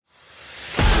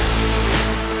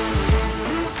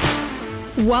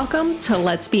Welcome to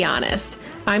Let's Be Honest.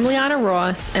 I'm Liana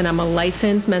Ross, and I'm a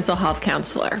licensed mental health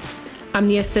counselor. I'm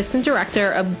the assistant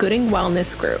director of Gooding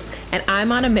Wellness Group, and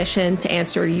I'm on a mission to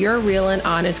answer your real and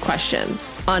honest questions,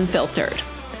 unfiltered,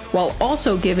 while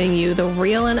also giving you the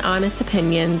real and honest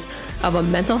opinions of a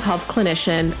mental health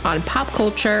clinician on pop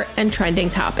culture and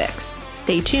trending topics.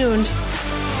 Stay tuned.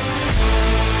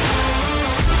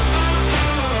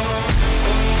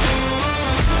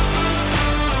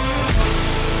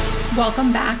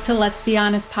 Welcome back to Let's Be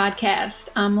Honest podcast.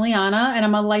 I'm Liana, and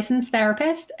I'm a licensed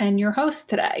therapist and your host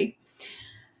today.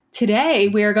 Today,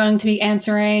 we are going to be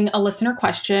answering a listener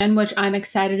question, which I'm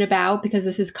excited about because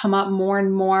this has come up more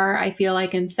and more, I feel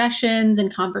like, in sessions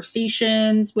and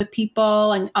conversations with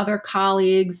people and other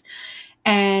colleagues,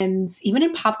 and even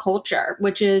in pop culture,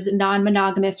 which is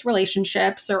non-monogamous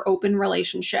relationships or open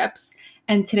relationships.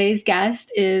 And today's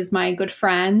guest is my good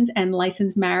friend and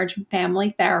licensed marriage and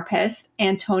family therapist,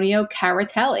 Antonio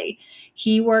Carratelli.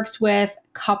 He works with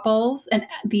couples and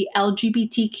the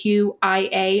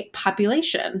LGBTQIA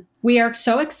population. We are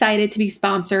so excited to be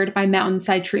sponsored by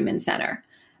Mountainside Treatment Center.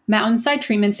 Mountainside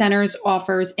Treatment Centers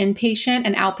offers inpatient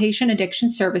and outpatient addiction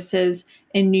services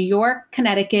in New York,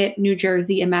 Connecticut, New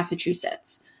Jersey, and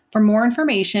Massachusetts. For more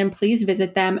information, please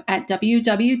visit them at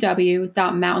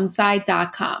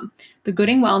www.mountainside.com. The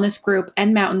Gooding Wellness Group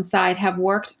and Mountainside have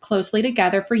worked closely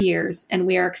together for years, and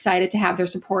we are excited to have their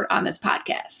support on this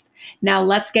podcast. Now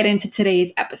let's get into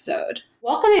today's episode.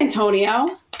 Welcome, Antonio.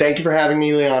 Thank you for having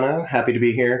me, Liana. Happy to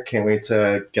be here. Can't wait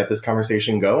to get this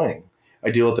conversation going.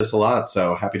 I deal with this a lot,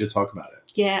 so happy to talk about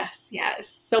it. Yes.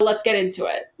 So let's get into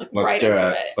it. Let's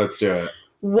do it.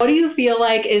 What do you feel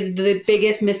like is the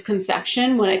biggest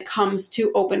misconception when it comes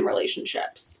to open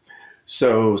relationships?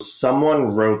 So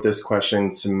someone wrote this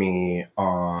question to me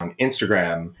on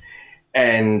Instagram,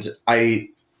 and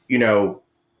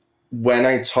when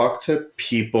I talk to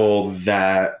people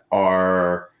that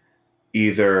are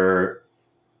either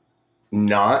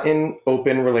not in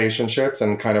open relationships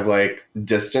and kind of like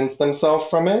distance themselves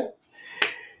from it,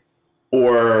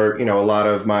 or, a lot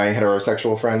of my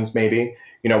heterosexual friends maybe,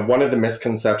 one of the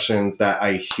misconceptions that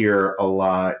I hear a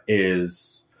lot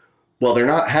is, well, they're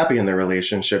not happy in their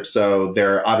relationship, so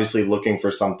they're obviously looking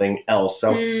for something else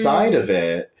outside of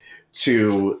it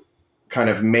to kind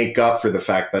of make up for the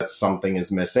fact that something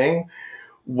is missing.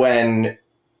 When,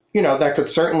 that could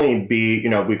certainly be,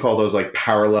 we call those like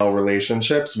parallel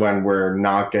relationships, when we're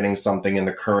not getting something in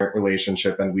the current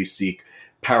relationship and we seek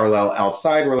parallel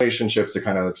outside relationships to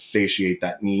kind of satiate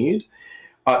that need.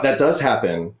 That does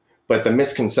happen. But the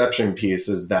misconception piece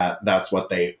is that that's what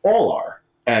they all are.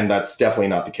 And that's definitely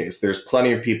not the case. There's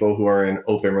plenty of people who are in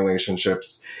open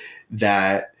relationships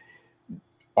that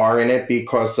are in it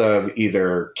because of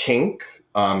either kink,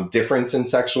 difference in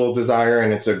sexual desire,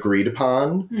 and it's agreed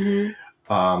upon.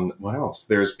 Mm-hmm. What else?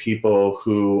 There's people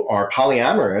who are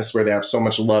polyamorous, where they have so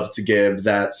much love to give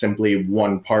that simply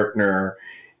one partner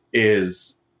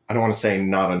is, I don't want to say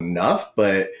not enough,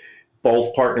 but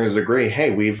both partners agree, hey,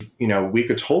 we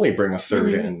could totally bring a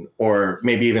third in, or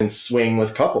maybe even swing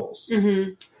with couples.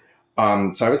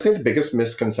 Mm-hmm. So I would say the biggest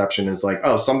misconception is like,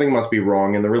 oh, something must be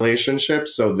wrong in the relationship,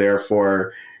 so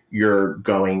therefore you're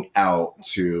going out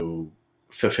to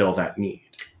fulfill that need.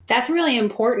 That's really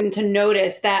important to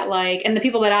notice that, like, and the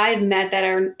people that I've met that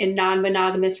are in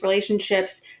non-monogamous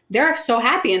relationships, they're so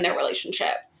happy in their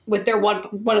relationship with their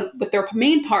with their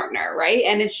main partner, right?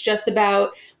 And it's just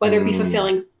about whether it be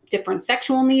fulfilling different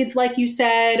sexual needs, like you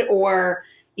said, or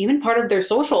even part of their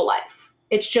social life.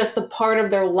 It's just a part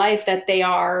of their life that they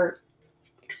are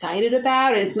excited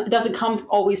about. And it doesn't come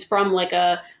always from like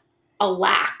a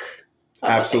lack.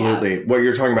 Absolutely. What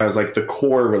you're talking about is like the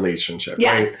core relationship,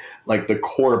 yes, right? Like the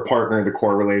core partner, the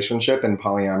core relationship in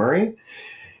polyamory.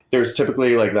 There's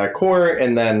typically like that core,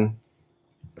 and then,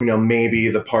 maybe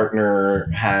the partner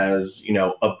has,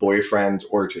 a boyfriend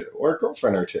or two, or a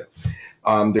girlfriend or two.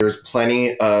 There's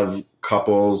plenty of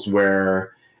couples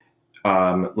where,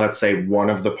 let's say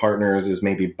one of the partners is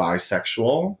maybe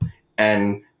bisexual,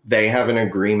 and they have an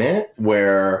agreement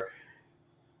where,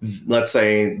 let's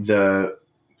say the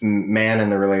man in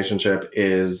the relationship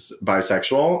is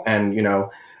bisexual, and,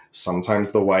 sometimes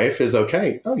the wife is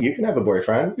okay. Oh, you can have a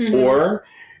boyfriend, or,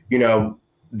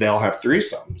 they'll have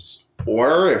threesomes.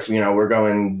 Or if, we're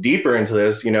going deeper into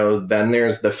this, then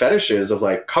there's the fetishes of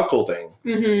like cuckolding.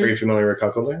 Mm-hmm. Are you familiar with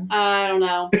cuckolding? I don't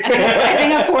know. I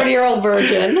think a 40-year-old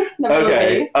virgin.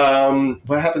 Okay.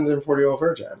 What happens in 40-Year-Old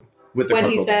Virgin with the when cuckolding?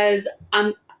 He says,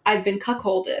 I've been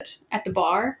cuckolded at the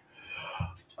bar.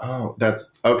 Oh,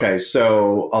 that's okay.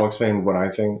 So I'll explain what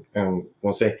I think, and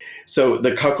we'll see. So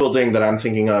the cuckolding that I'm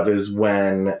thinking of is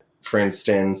when, for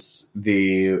instance,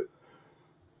 the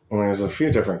Well, there's a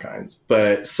few different kinds,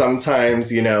 but sometimes,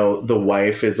 the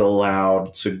wife is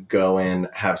allowed to go and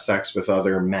have sex with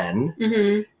other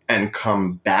men and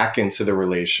come back into the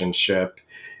relationship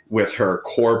with her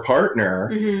core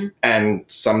partner. And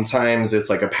sometimes it's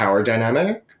like a power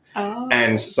dynamic. Oh.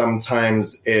 And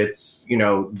sometimes it's,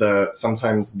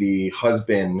 sometimes the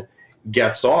husband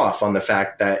gets off on the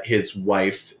fact that his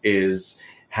wife is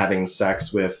having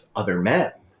sex with other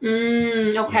men.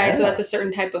 Okay, yeah. So that's a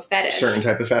certain type of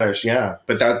fetish. Yeah.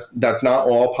 But that's not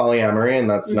all polyamory, and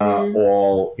that's not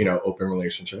all, open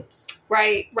relationships.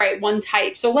 Right. One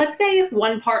type. So let's say if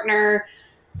one partner,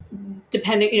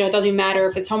 depending, it doesn't matter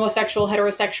if it's homosexual,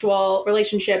 heterosexual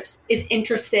relationships, is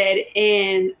interested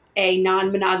in a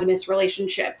non-monogamous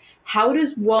relationship. How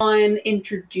does one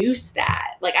introduce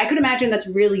that? Like, I could imagine that's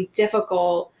really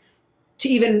difficult to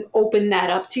even open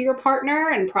that up to your partner,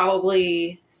 and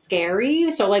probably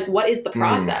scary. So like, what is the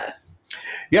process?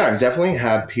 Yeah, I've definitely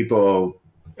had people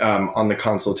on the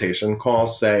consultation call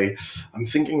say, I'm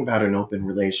thinking about an open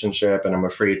relationship and I'm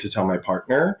afraid to tell my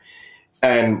partner.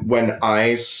 And when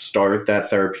I start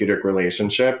that therapeutic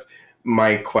relationship,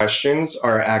 my questions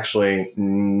are actually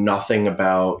nothing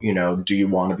about, do you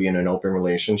want to be in an open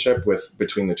relationship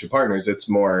between the two partners? It's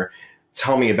more,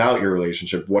 tell me about your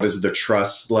relationship. What is the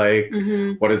trust like?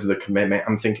 What is the commitment?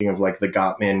 I'm thinking of like the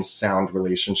Gottman Sound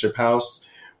Relationship House,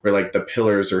 where like the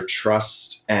pillars are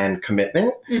trust and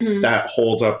commitment that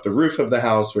hold up the roof of the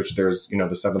house, which there's,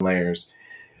 the 7 layers.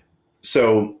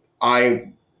 So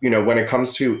when it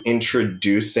comes to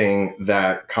introducing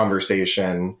that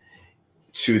conversation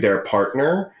to their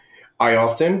partner, I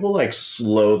often will like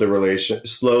slow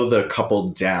the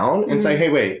couple down and say, hey,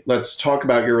 wait, let's talk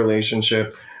about your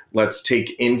relationship. Let's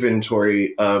take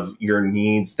inventory of your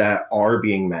needs that are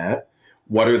being met.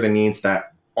 What are the needs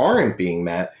that aren't being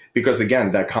met? Because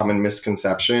again, that common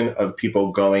misconception of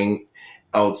people going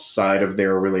outside of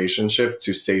their relationship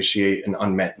to satiate an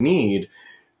unmet need.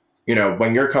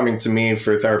 When you're coming to me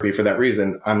for therapy for that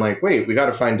reason, I'm like, wait, we got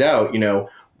to find out,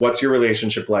 what's your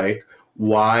relationship like?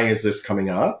 Why is this coming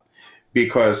up?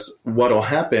 Because what'll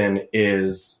happen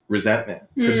is resentment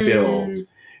could build.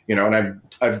 And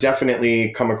I've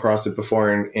definitely come across it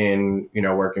before in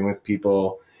working with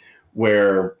people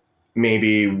where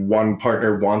maybe one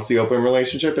partner wants the open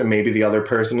relationship and maybe the other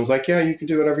person is like, yeah, you can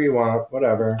do whatever you want,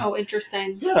 whatever. Oh,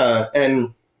 interesting. Yeah.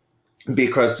 And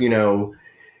because,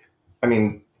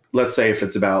 let's say if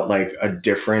it's about like a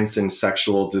difference in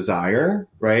sexual desire,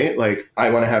 right? Like I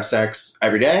want to have sex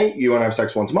every day. You want to have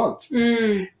sex once a month.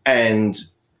 And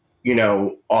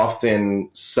often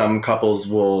some couples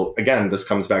will, again, this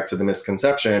comes back to the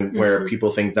misconception where people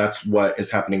think that's what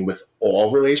is happening with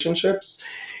all relationships.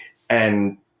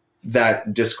 And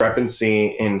that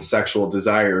discrepancy in sexual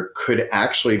desire could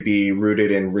actually be rooted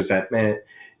in resentment,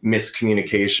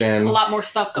 miscommunication. A lot more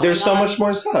stuff going on. There's so much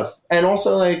more stuff. And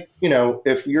also like,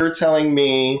 if you're telling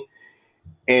me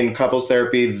in couples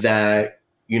therapy that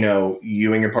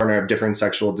you and your partner have different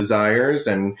sexual desires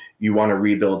and you want to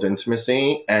rebuild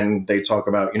intimacy and they talk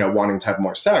about, wanting to have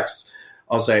more sex,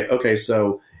 I'll say, okay,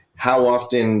 so how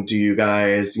often do you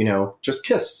guys, just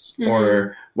kiss?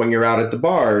 Or when you're out at the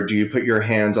bar, do you put your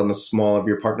hands on the small of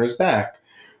your partner's back?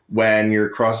 When you're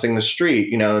crossing the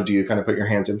street, do you kind of put your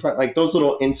hands in front? Like those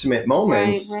little intimate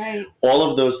moments, right. All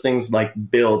of those things like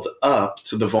build up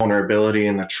to the vulnerability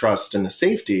and the trust and the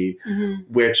safety,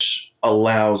 which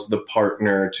allows the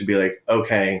partner to be like,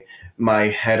 okay, my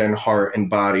head and heart and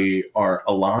body are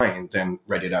aligned and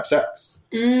ready to have sex.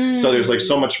 So there's like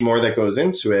so much more that goes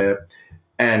into it.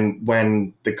 And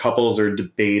when the couples are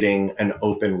debating an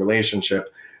open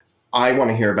relationship, I want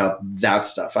to hear about that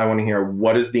stuff. I want to hear,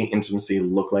 what does the intimacy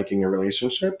look like in your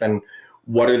relationship? And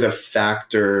what are the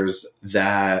factors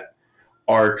that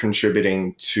are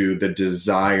contributing to the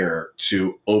desire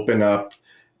to open up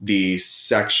the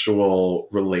sexual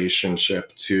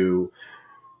relationship to,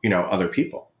 other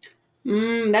people?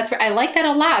 That's right. I like that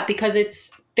a lot because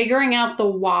it's figuring out the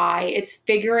why. It's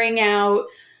figuring out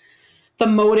the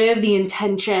motive, the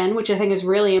intention, which I think is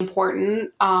really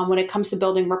important when it comes to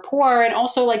building rapport, and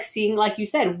also like seeing, like you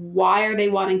said, why are they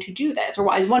wanting to do this, or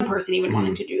why is one person even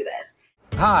wanting to do this?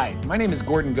 Hi, my name is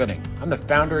Gordon Gooding. I'm the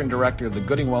founder and director of the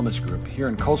Gooding Wellness Group here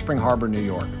in Cold Spring Harbor, New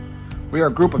York. We are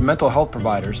a group of mental health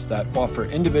providers that offer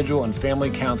individual and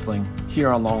family counseling here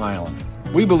on Long Island.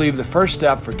 We believe the first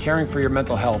step for caring for your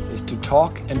mental health is to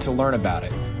talk and to learn about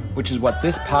it, which is what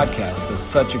this podcast does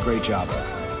such a great job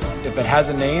of. If it has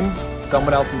a name,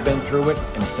 someone else has been through it,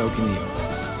 and so can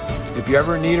you. If you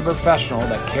ever need a professional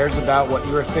that cares about what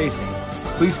you are facing,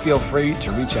 please feel free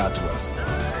to reach out to us.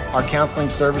 Our counseling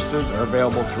services are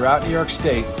available throughout New York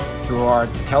State through our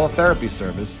teletherapy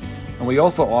service, And we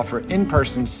also offer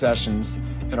in-person sessions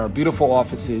in our beautiful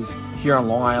offices here on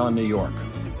Long Island, New York.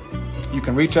 You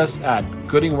can reach us at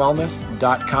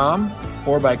goodingwellness.com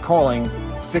or by calling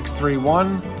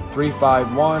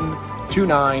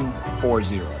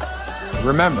 631-351-2940.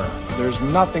 Remember, there's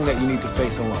nothing that you need to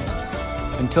face alone.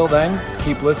 Until then,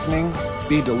 keep listening,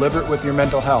 be deliberate with your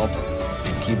mental health,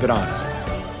 and keep it honest.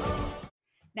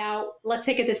 Now, let's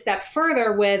take it a step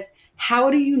further with how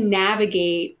do you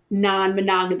navigate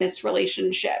non-monogamous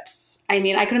relationships? I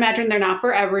mean, I can imagine they're not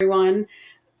for everyone,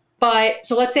 but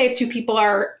so let's say if two people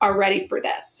are ready for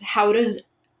this, how does,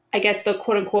 I guess, the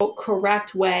quote unquote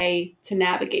correct way to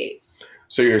navigate?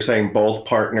 So you're saying both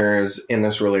partners in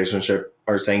this relationship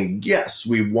are saying, yes,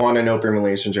 we want an open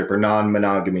relationship or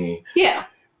non-monogamy. Yeah.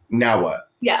 Now what?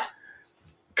 Yeah.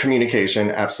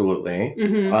 Communication, absolutely.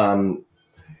 Mm-hmm.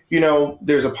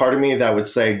 There's a part of me that would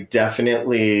say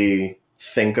definitely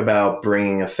think about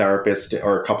bringing a therapist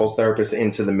or a couples therapist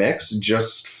into the mix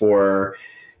just for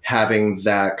having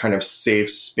that kind of safe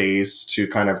space to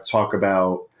kind of talk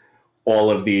about all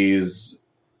of these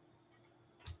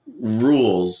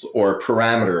rules or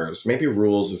parameters. Maybe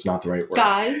rules is not the right word.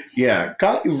 Guides. Yeah.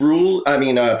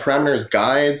 Parameters,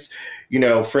 guides,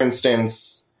 for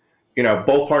instance,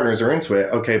 both partners are into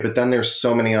it. Okay. But then there's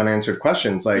so many unanswered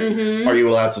questions. Like, are you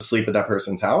allowed to sleep at that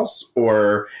person's house?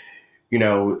 Or,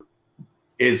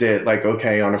 is it like,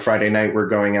 okay, on a Friday night, we're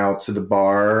going out to the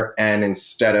bar and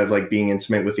instead of like being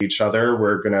intimate with each other,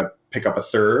 we're going to pick up a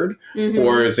third?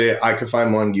 Or is it, I could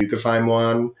find one, you could find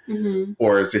one?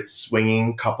 Or is it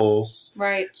swinging couples?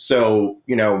 Right. So,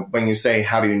 when you say,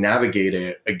 how do you navigate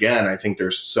it? Again, I think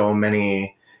there's so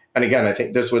many, and again, I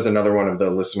think this was another one of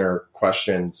the listener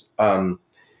questions.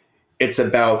 It's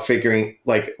about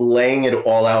laying it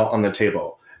all out on the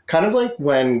table. Kind of like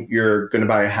when you're going to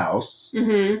buy a house,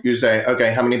 you say,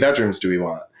 okay, how many bedrooms do we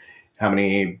want? How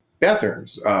many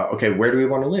bathrooms? Okay, where do we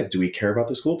want to live? Do we care about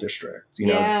the school district?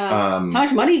 How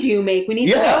much money do you make? We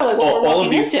need to know what we're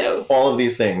walking into. All of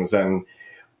these things. And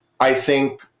I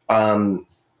think one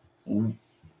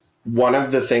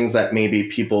of the things that maybe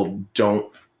people don't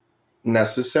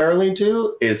necessarily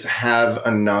do is have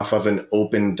enough of an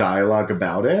open dialogue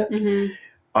about it.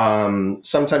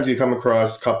 Sometimes you come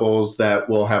across couples that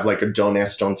will have like a don't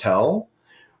ask, don't tell,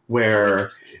 where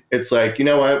it's like, you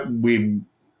know what, we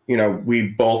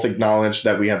both acknowledge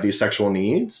that we have these sexual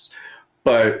needs,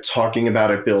 but talking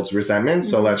about it builds resentment.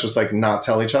 So let's just like not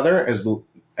tell each other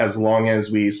as long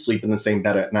as we sleep in the same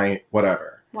bed at night, whatever.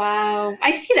 Wow.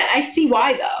 I see that. I see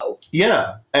why though.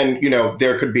 Yeah. And,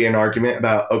 there could be an argument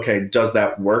about, okay, does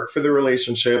that work for the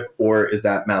relationship or is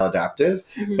that maladaptive?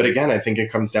 But again, I think it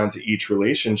comes down to each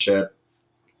relationship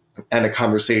and a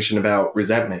conversation about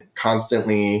resentment,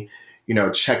 constantly,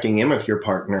 checking in with your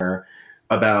partner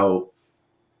about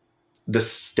the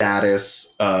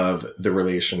status of the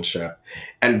relationship.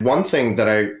 And one thing that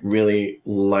I really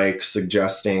like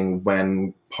suggesting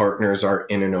when partners are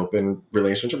in an open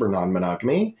relationship or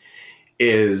non-monogamy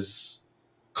is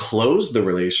close the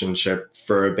relationship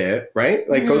for a bit, right?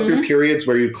 Like go through periods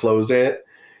where you close it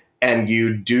and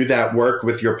you do that work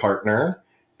with your partner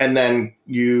and then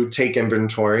you take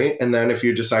inventory. And then if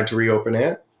you decide to reopen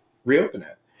it, reopen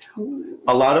it.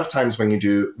 A lot of times when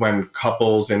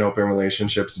couples in open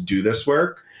relationships do this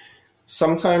work,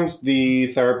 sometimes the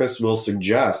therapist will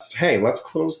suggest, hey, let's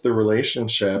close the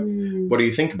relationship. What do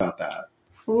you think about that?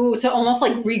 Ooh, so almost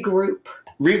like regroup.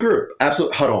 Regroup.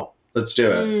 Absolutely. Huddle. Let's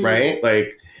do it. Right?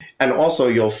 And also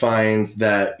you'll find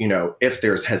that, if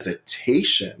there's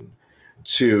hesitation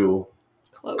to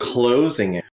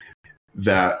closing it,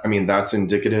 that's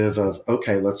indicative of,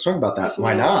 okay, let's talk about that.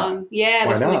 Why not? Yeah,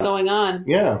 there's something going on.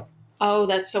 Yeah. Oh,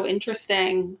 that's so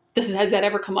interesting. Has that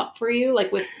ever come up for you?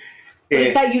 Like what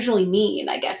does that usually mean,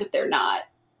 I guess, if they're not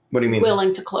what do you mean?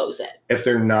 Willing to close it? If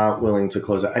they're not willing to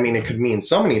close it. It could mean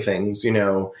so many things,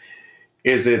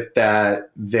 Is it that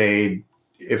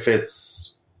if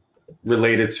it's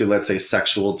related to, let's say,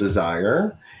 sexual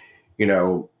desire,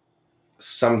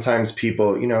 sometimes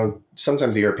people,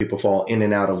 sometimes you hear people fall in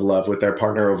and out of love with their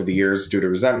partner over the years due to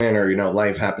resentment or,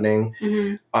 life happening.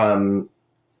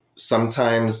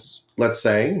 Sometimes, let's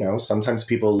say, sometimes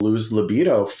people lose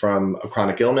libido from a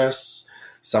chronic illness.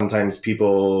 Sometimes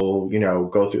people,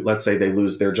 go through, let's say they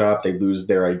lose their job, they lose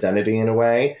their identity in a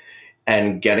way,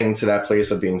 and getting to that place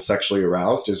of being sexually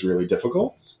aroused is really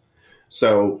difficult.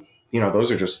 So, those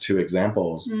are just two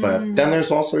examples. But then there's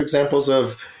also examples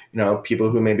of, people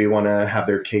who maybe want to have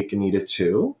their cake and eat it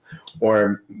too.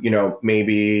 Or,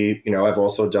 maybe, I've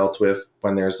also dealt with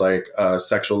when there's like a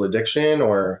sexual addiction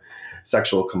or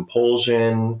sexual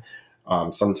compulsion.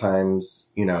 Sometimes,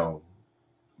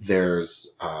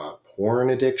 there's porn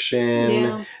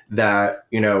addiction that,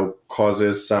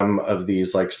 causes some of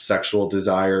these like sexual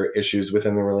desire issues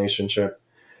within the relationship.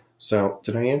 So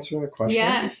did I answer the question?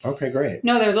 Yes. Okay, great.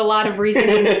 No, there's a lot of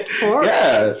reasoning for it.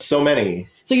 Yeah, so many.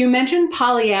 So you mentioned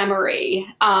polyamory.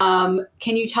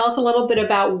 Can you tell us a little bit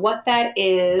about what that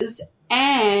is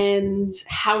and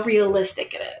how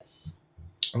realistic it is?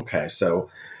 Okay, so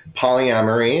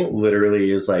polyamory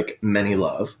literally is like many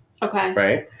love. Okay.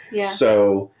 Right? Yeah.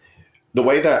 So the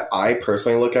way that I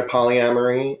personally look at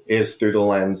polyamory is through the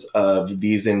lens of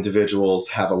these individuals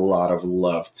have a lot of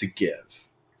love to give,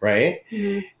 right?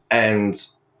 Mm-hmm. And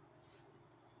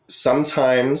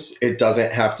sometimes it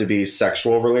doesn't have to be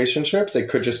sexual relationships. It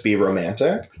could just be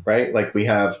romantic, right? Like we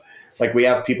have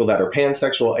people that are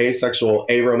pansexual, asexual,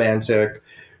 aromantic.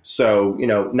 So,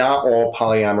 not all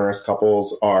polyamorous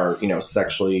couples are,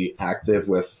 sexually active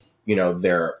with,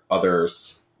 their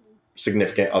others,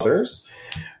 significant others.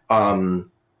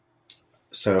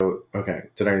 So, okay.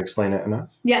 Did I explain it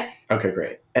enough? Yes. Okay,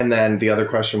 great. And then the other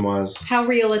question was, how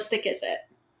realistic is it?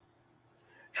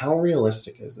 How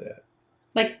realistic is it?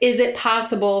 Like, is it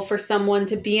possible for someone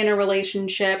to be in a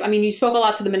relationship? I mean, you spoke a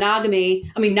lot to the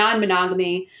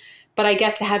non-monogamy, but I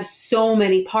guess to have so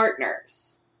many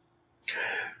partners.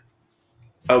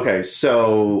 Okay,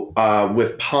 so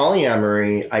with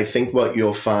polyamory, I think what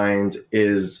you'll find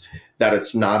is that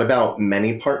it's not about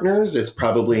many partners. It's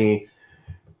probably,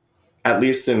 at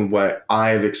least in what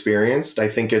I've experienced, I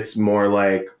think it's more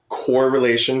like core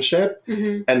relationship,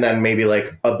 mm-hmm. and then maybe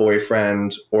like a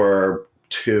boyfriend or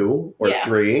two or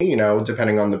three,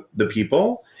 depending on the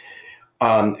people.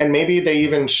 And maybe they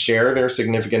even share their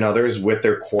significant others with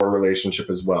their core relationship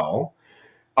as well.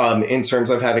 In terms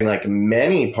of having like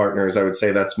many partners, I would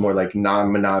say that's more like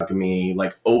non-monogamy,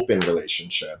 like open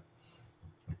relationship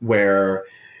where,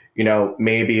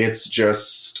 maybe it's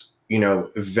just,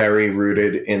 very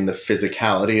rooted in the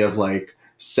physicality of like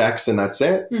sex and that's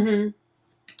it. Mm-hmm.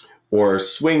 Or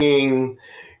swinging,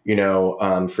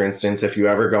 for instance, if you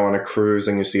ever go on a cruise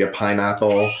and you see a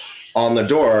pineapple on the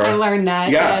door. I learned that.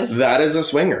 Yeah, yes. That is a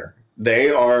swinger. They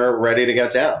are ready to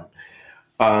get down.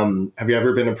 Have you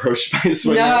ever been approached by a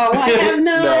swinger? No, I have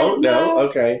not. No.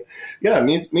 Okay. Yeah,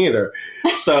 me either.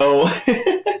 So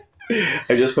I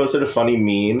just posted a funny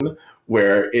meme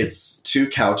where it's two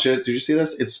couches. Did you see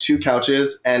this? It's two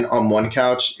couches, and on one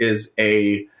couch is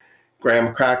a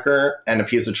graham cracker and a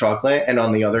piece of chocolate, and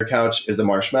on the other couch is a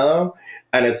marshmallow,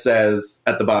 and it says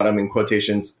at the bottom in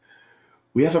quotations,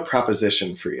 "We have a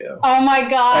proposition for you." Oh my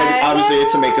god! And obviously,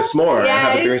 it's to make a s'more. Yes,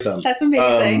 have a threesome. That's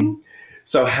amazing.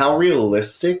 So, how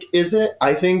realistic is it?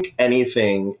 I think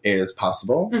anything is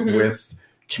possible mm-hmm. with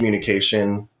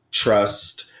communication,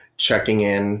 trust, checking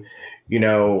in.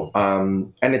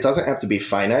 And it doesn't have to be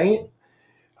finite.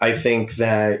 I think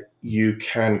that you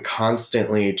can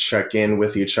constantly check in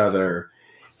with each other.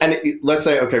 And let's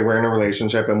say, okay, we're in a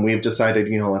relationship and we've decided,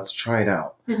 let's try it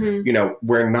out. Mm-hmm.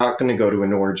 We're not going to go to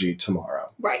an orgy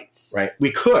tomorrow. Right.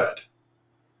 We could.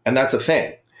 And that's a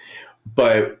thing.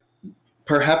 But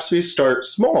perhaps we start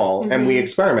small mm-hmm. and we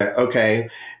experiment. Okay,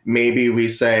 maybe we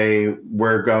say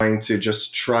we're going to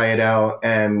just try it out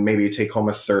and maybe take home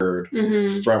a third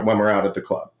mm-hmm. from when we're out at the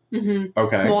club. Mm-hmm.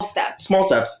 Okay. Small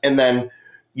steps. And then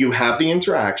you have the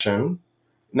interaction.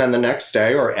 And then the next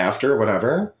day or after,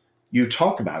 whatever, you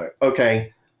talk about it.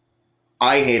 Okay,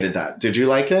 I hated that. Did you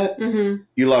like it? Mm-hmm.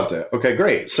 You loved it. Okay,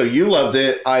 great. So you loved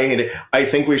it. I hate it. I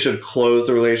think we should close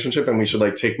the relationship and we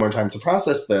should take more time to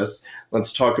process this.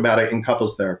 Let's talk about it in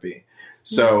couples therapy.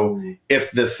 So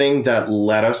if the thing that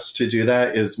led us to do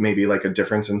that is maybe a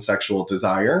difference in sexual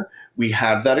desire, we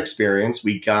had that experience.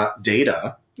 We got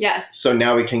data. Yes. So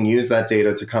now we can use that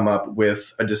data to come up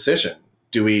with a decision.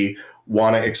 Do we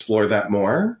want to explore that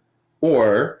more?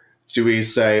 Or do we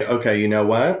say, okay, you know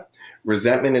what?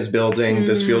 Resentment is building.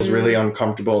 This feels really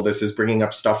uncomfortable. This is bringing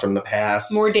up stuff from the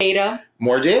past. More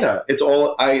data. It's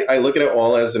all, I look at it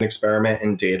all as an experiment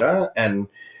in data. And,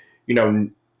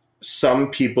 some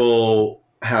people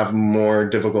have more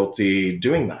difficulty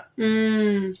doing that.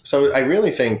 So I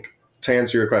really think, to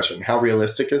answer your question, how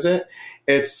realistic is it?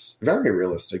 It's very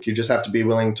realistic. You just have to be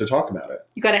willing to talk about it.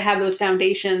 You got to have those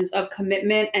foundations of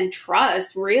commitment and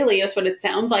trust. Really, that's what it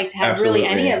sounds like to have Absolutely.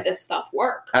 Really any of this stuff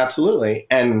work. Absolutely.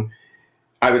 And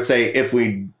I would say if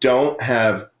we don't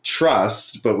have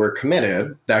trust, but we're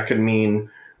committed, that could mean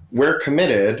we're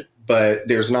committed, but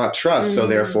there's not trust. So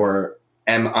therefore,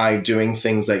 am I doing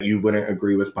things that you wouldn't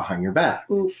agree with behind your back?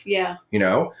 Oof, yeah.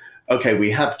 Okay,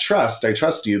 we have trust. I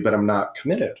trust you, but I'm not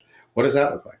committed. What does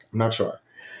that look like? I'm not sure.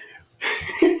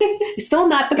 It's still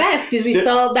not the best because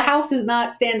the house is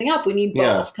not standing up. We need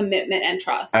both commitment and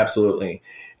trust. Absolutely.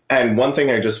 And one thing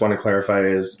I just want to clarify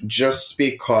is just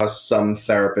because some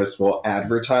therapists will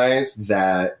advertise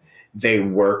that they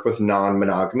work with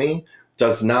non-monogamy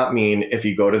does not mean if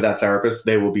you go to that therapist,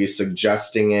 they will be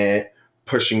suggesting it,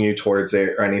 pushing you towards it,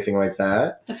 or anything like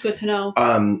that. That's good to know.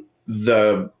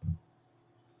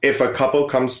 If a couple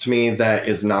comes to me that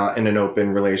is not in an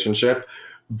open relationship,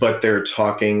 but they're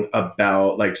talking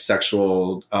about like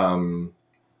sexual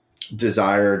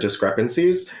desire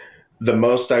discrepancies, the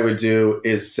most I would do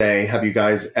is say, have you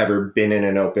guys ever been in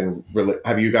an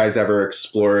have you guys ever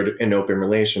explored an open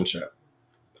relationship?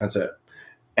 That's it.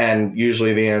 And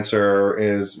usually the answer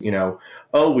is,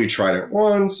 oh, we tried it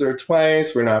once or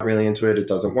twice. We're not really into it. It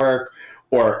doesn't work.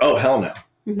 Or, oh, hell no.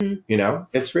 Mm-hmm.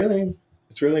 It's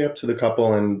really up to the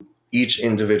couple and each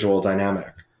individual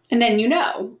dynamic. And then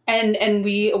and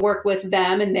we work with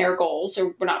them and their goals,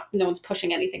 or no one's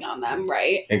pushing anything on them,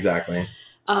 right? Exactly.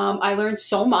 I learned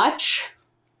so much.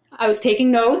 I was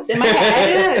taking notes in my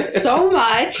head, so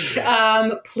much.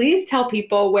 Please tell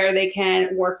people where they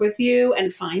can work with you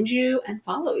and find you and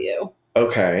follow you.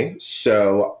 Okay,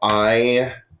 so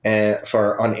on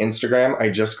Instagram, I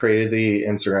just created the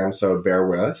Instagram, so bear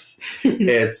with.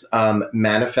 It's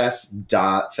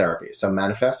manifest.therapy. So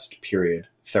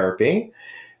manifest.therapy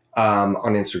on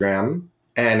Instagram.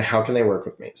 And how can they work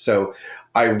with me? So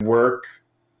I work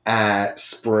at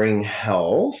Spring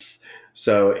Health.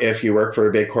 So if you work for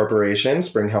a big corporation,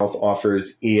 Spring Health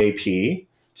offers EAP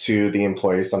to the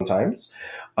employees sometimes.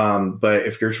 But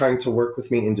if you're trying to work with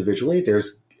me individually,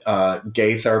 there's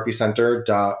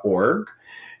gaytherapycenter.org.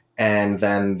 And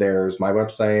then there's my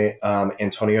website,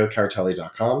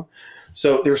 antoniocarratelli.com.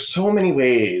 So there's so many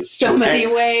ways. So many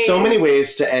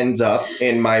ways to end up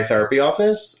in my therapy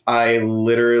office. I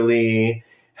literally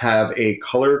have a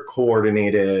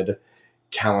color-coordinated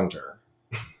calendar.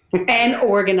 And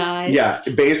organized. Yeah,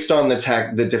 based on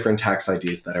the different tax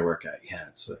IDs that I work at. Yeah,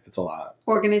 it's a lot.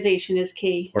 Organization is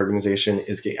key. Organization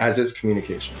is key, as is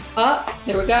communication. Oh,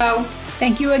 there we go.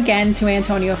 Thank you again to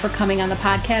Antonio for coming on the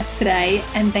podcast today.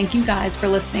 And thank you guys for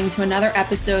listening to another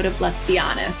episode of Let's Be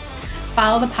Honest.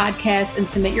 Follow the podcast and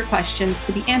submit your questions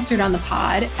to be answered on the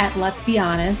pod at Let's Be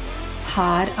Honest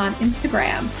Pod on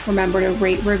Instagram. Remember to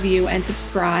rate, review, and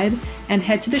subscribe, and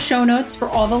head to the show notes for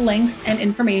all the links and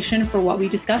information for what we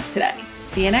discussed today.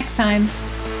 See you next time.